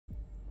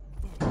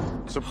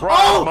Surprise,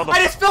 Oh!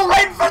 I just fell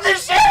right in front of the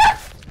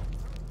sheriff!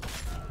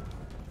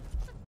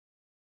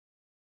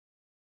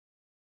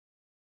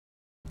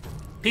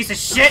 Piece of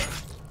shit!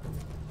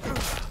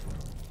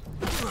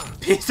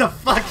 Piece of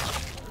fuck!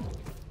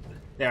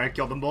 There, I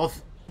killed them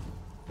both.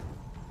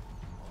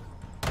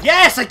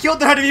 Yes! I killed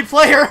the enemy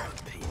player!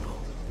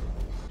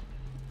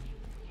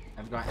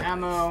 I've got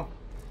ammo.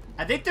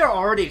 I think they're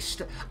already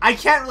I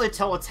can't really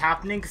tell what's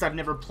happening because I've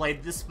never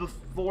played this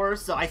before,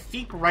 so I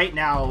think right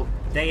now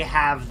they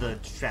have the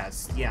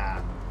chest,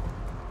 yeah.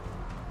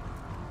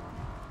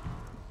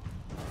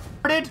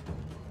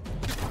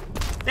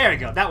 There we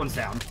go, that one's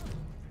down.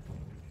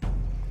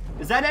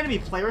 Is that enemy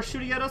player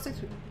shooting at us?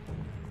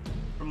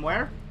 From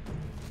where?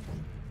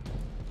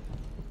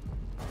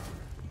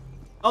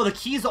 Oh, the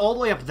key's all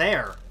the way up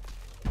there.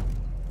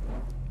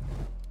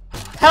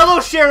 Hello,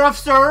 Sheriff,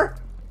 sir!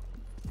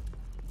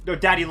 No,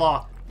 Daddy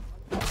Law.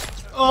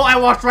 Oh, I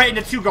walked right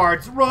into 2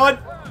 guards. Run!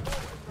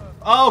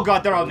 Oh,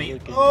 God, they're on me.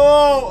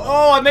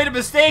 Oh, I made a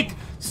mistake!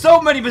 So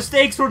many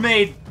mistakes were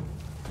made!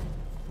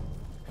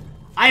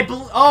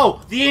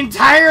 Oh, the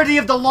entirety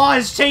of the law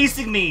is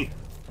chasing me!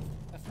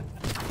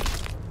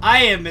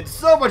 I am in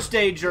so much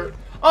danger.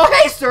 Oh,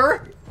 hey,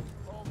 sir!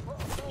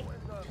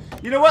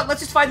 You know what? Let's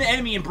just find the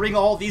enemy and bring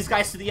all these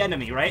guys to the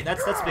enemy, right?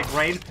 That's big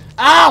brain.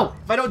 Ow!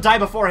 If I don't die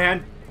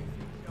beforehand.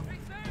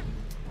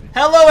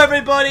 Hello,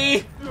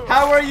 everybody!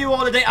 How are you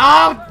all today?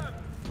 Oh!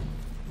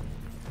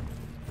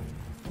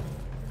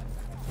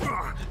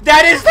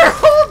 That is their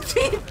whole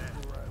team!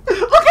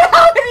 Look at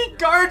how many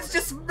guards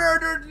just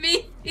murdered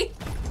me!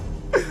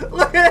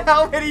 Look at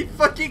how many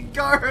fucking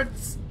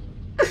guards!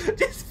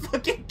 Just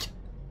fucking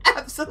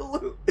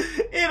absolute...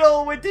 It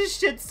all went to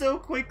shit so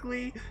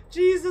quickly.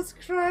 Jesus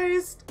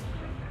Christ.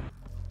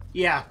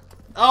 Yeah.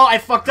 Oh, I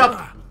fucked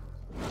up.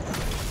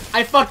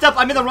 I fucked up.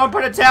 I'm in the wrong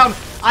part of town.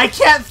 I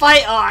can't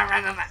fight.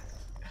 Oh,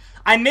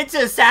 I meant to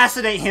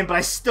assassinate him, but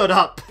I stood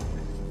up.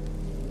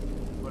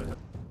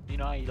 You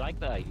know, I like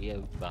the idea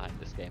behind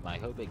this game. I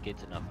hope it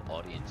gets enough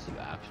audience to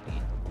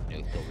actually, you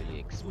know, thoroughly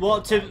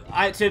explore. Well,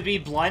 to be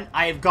blunt,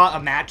 I've got a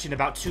match in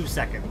about 2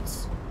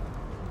 seconds.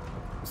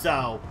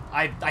 So,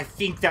 I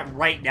think that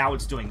right now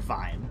it's doing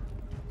fine.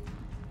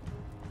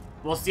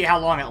 We'll see how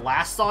long it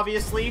lasts,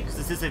 obviously, because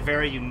this is a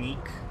very unique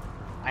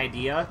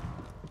idea.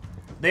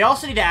 They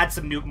also need to add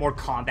some more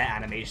combat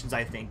animations,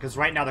 I think, because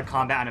right now the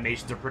combat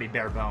animations are pretty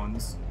bare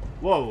bones.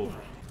 Whoa.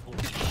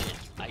 Holy shit,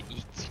 I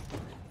eat.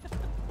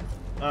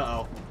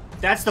 Uh-oh.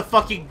 That's the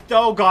fucking...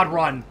 Oh, God,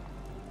 run.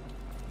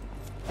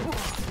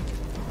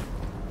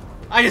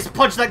 I just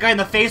punched that guy in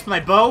the face with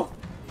my bow.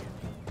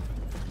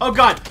 Oh,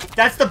 God.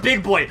 That's the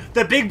big boy.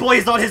 The big boy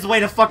is on his way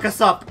to fuck us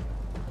up.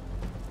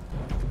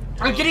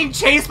 I'm getting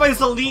chased by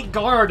this elite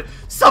guard.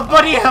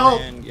 Somebody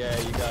help. Man. Yeah,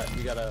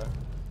 you gotta...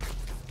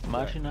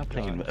 Imagine not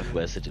playing a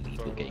Resident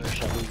Evil game,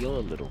 Shovel. You're a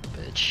little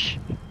bitch.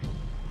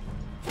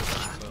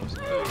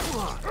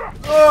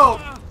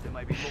 Oh!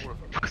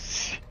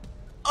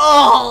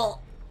 Oh!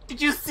 Did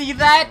you see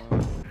that?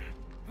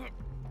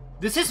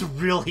 This is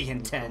really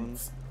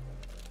intense.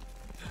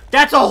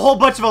 That's a whole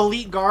bunch of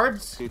elite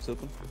guards. Gates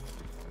open.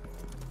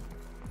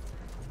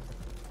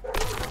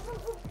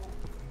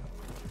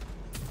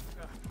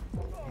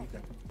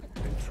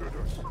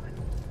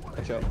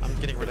 Watch out. I'm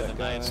getting rid of the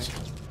knights.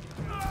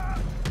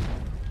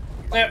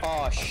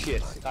 Oh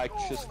shit, I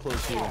just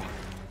closed you.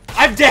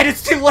 I'm dead,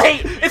 it's too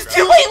late! It's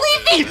too late!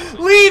 Leave me!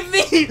 Leave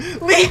me!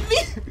 Leave me!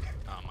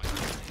 Oh my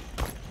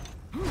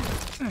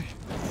god.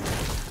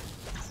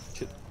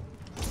 Shit.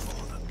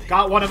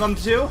 Got one of them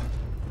too?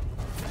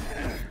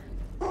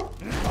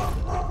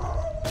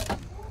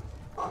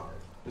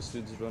 This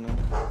dude's running.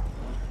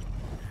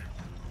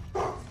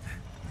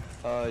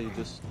 You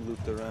just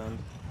looped around.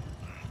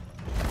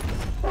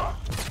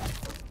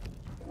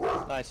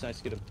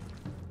 Nice, get him.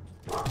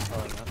 Oh,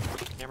 no.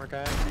 Hammer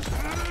guy.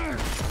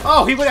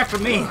 Oh, he went after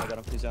me! I got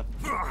him, he's down.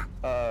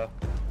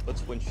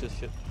 Let's winch this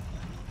shit.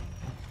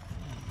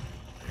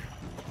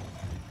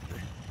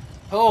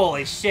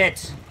 Holy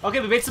shit. Okay,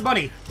 we made some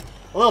money.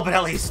 A little bit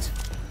at least.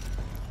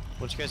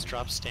 Why don't you guys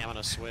drop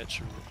stamina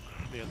switch?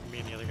 Me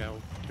and the other guy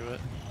will do it.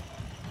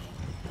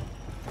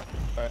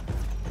 Alright.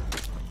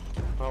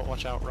 Oh,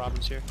 watch out,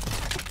 Robin's here.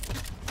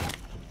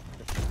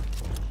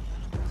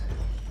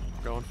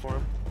 Going for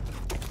him.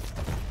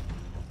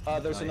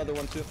 There's another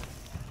one too.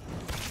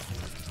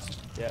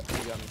 Yeah,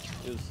 he got me.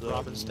 It was,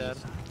 Robin's dead.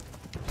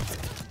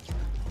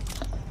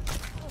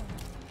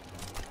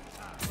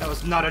 That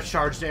was not a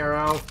charged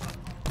arrow.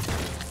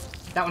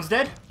 That one's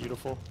dead?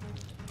 Beautiful.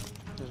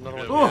 There's another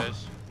Good, one.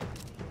 guys.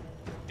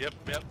 Yep,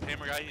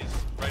 hammer guy is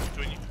right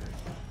between you.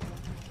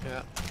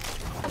 Yeah.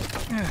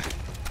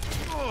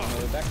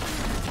 Another back.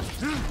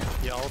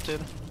 He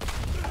ulted.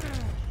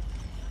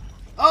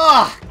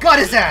 Oh, got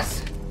his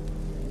ass!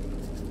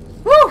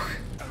 Woo!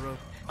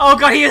 Oh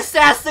god, he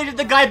assassinated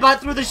the guy bought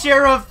through the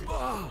sheriff!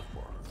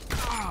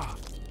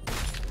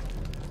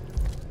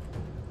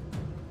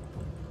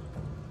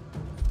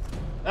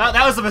 Oh,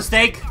 that was a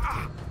mistake.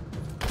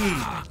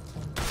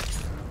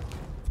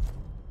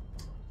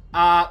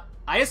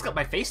 I just got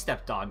my face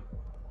stepped on.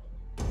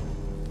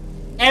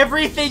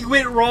 Everything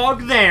went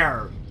wrong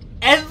there.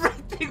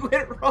 Everything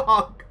went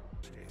wrong.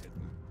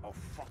 I'll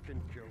fucking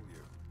kill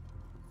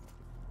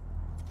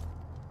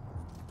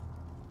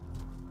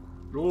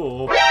you.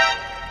 Oh.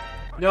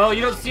 No,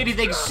 you don't see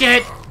anything,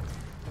 shit!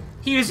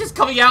 He was just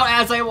coming out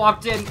as I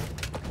walked in.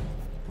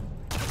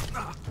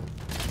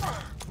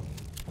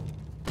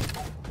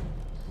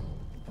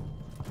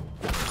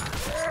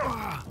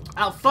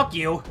 Oh, fuck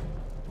you.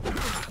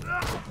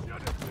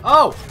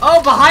 Oh!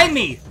 Oh, behind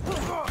me!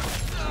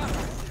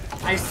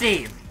 I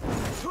see.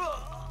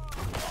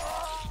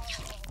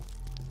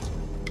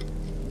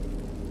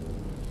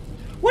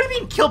 What do you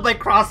mean killed by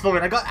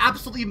crossbowmen? I got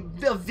absolutely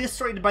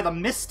eviscerated by the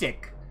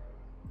Mystic.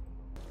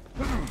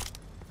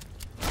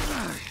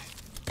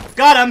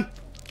 Got him!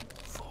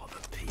 For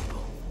the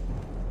people.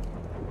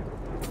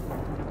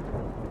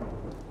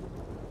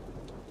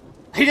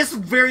 He just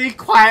very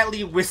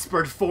quietly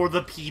whispered "for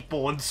the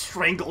people" and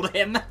strangled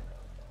him.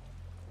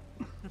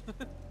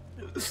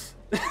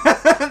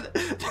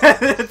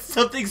 That's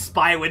something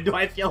spy window,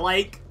 I feel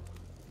like.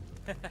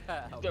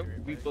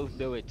 We both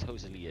know it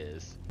totally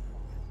is.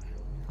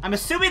 I'm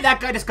assuming that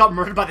guy just got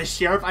murdered by the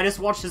sheriff. I just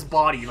watched his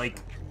body, like...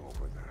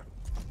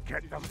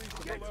 Get them.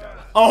 Get them.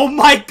 Oh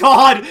my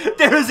god!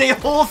 There is a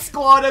whole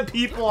squad of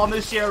people on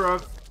the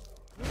sheriff!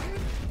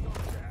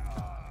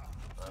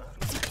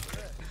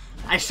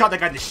 I shot that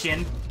guy in the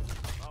shin.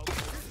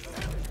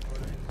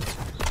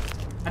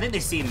 I think they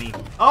see me.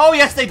 Oh,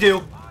 yes they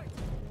do!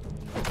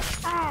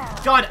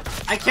 God,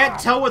 I can't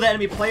tell where the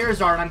enemy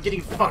players are and I'm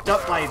getting fucked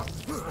up by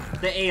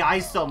the AI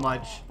so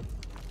much.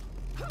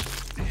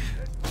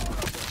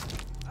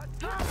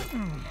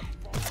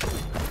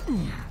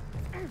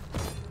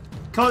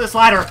 Come on this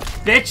ladder,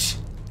 bitch!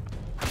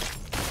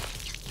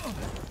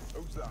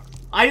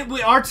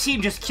 Our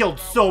team just killed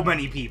so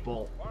many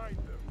people.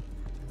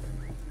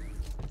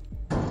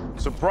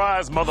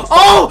 Surprise, motherfucker!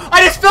 Oh!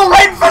 I just fell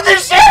right in front of the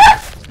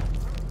sheriff!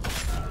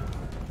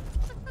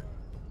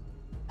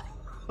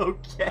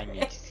 Okay. I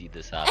need to see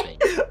this happening.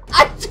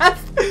 I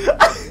just...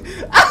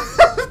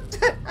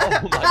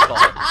 Oh my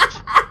god.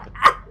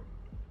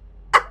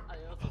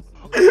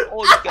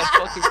 Oh, you got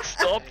fucking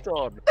stomped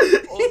on.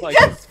 Oh my He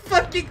just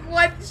fucking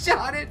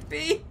one-shotted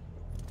me.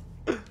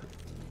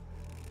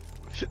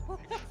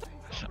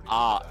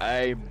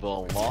 aim the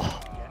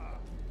law.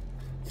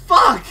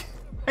 Fuck!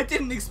 I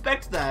didn't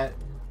expect that.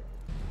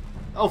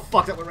 Oh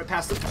fuck, that went right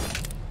past him.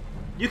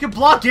 You can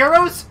block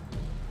arrows?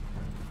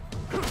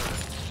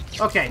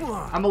 Okay,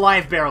 I'm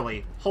alive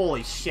barely.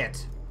 Holy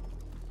shit.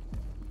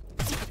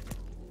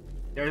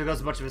 There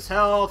goes a bunch of his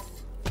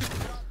health.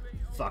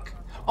 Fuck.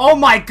 Oh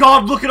my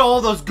god, look at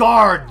all those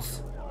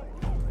guards!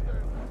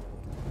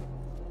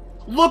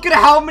 Look at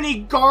how many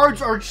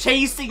guards are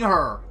chasing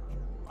her!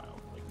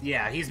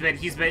 Yeah, his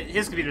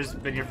computer's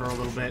been here for a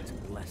little bit.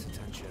 Less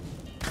attention.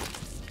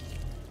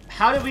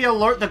 How did we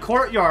alert the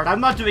courtyard? I'm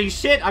not doing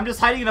shit, I'm just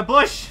hiding in a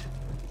bush!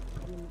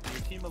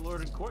 Your team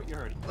alerted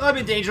courtyard. I'm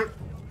in danger.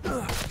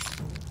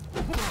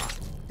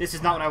 This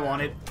is not what I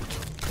wanted.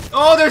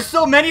 Oh, there's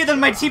so many of them,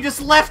 my team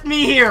just left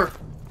me here!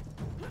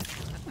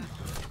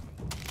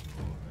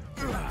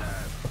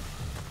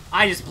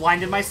 I just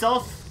blinded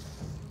myself.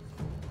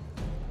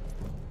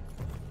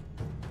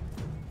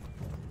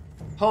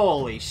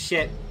 Holy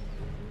shit.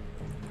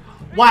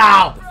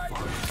 Wow!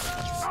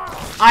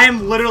 I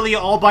am literally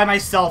all by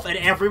myself and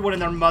everyone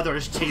and their mother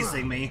is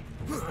chasing me.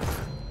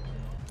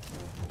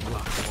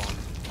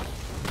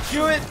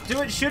 Do it!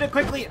 Do it! Shoot it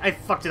quickly! I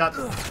fucked it up.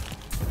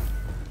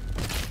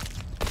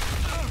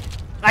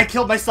 I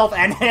killed myself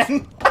and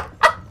him.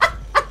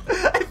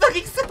 I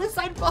fucking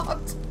suicide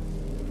bombed.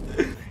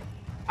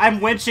 I'm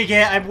winching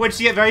it. I'm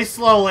winching it very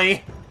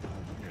slowly.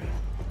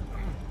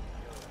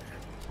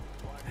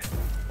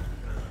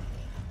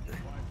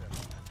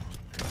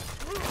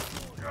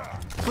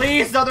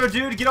 Please, another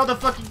dude, get on the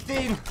fucking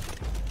thing.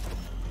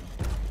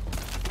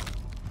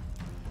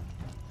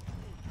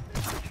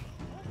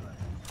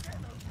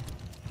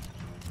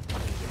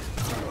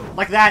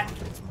 Like that.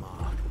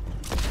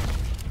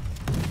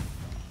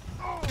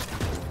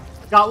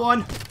 Got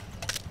one.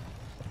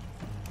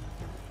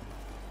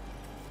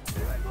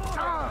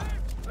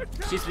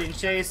 She's being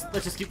chased.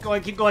 Let's just keep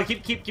going, keep going,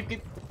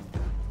 keep.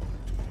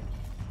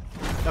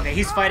 Okay,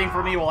 he's fighting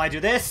for me while I do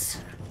this.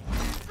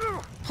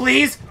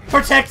 Please,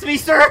 protect me,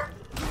 sir!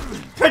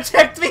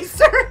 Protect me,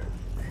 sir!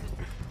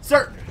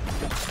 Sir!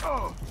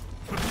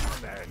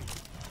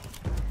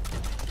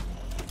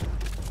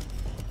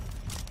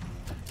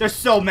 There's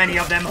so many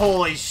of them,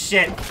 holy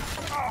shit!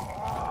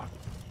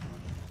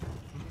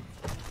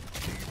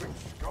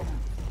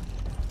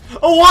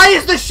 Oh, why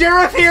is the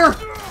sheriff here?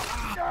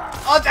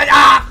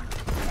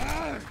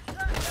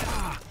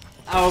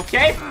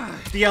 Okay,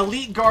 the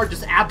elite guard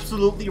just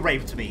absolutely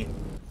raped me.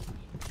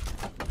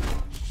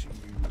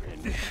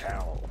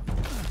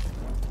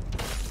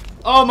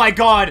 Oh my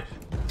god,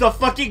 the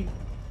fucking...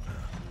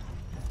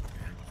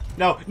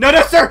 No,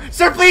 sir!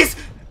 Sir, please!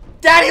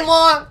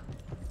 Daddy-law!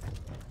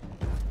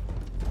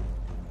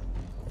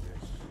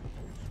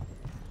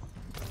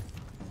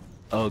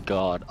 Oh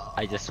god,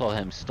 I just saw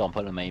him stomp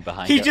on the main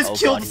behind He it. just Oh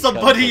killed god, he's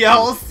somebody going for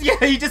else. Yeah,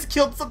 he just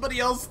killed somebody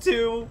else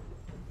too.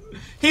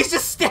 He's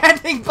just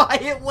standing by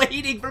it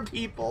waiting for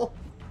people.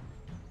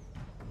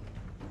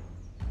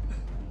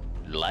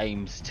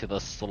 Limes to the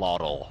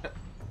slaughter.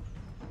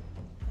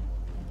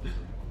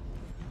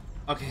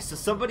 Okay, so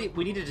somebody,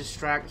 we need to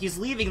distract. He's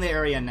leaving the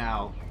area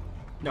now.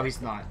 No,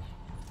 he's not.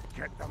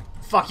 Get them.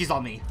 Fuck, he's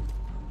on me.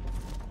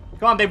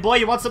 Come on, big boy,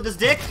 you want some of this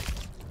dick?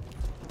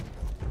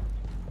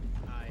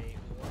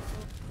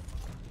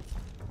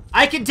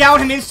 I can down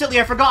him instantly,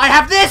 I forgot I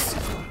have this!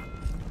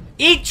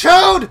 Eat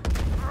chode!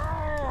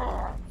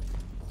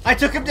 I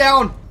took him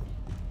down!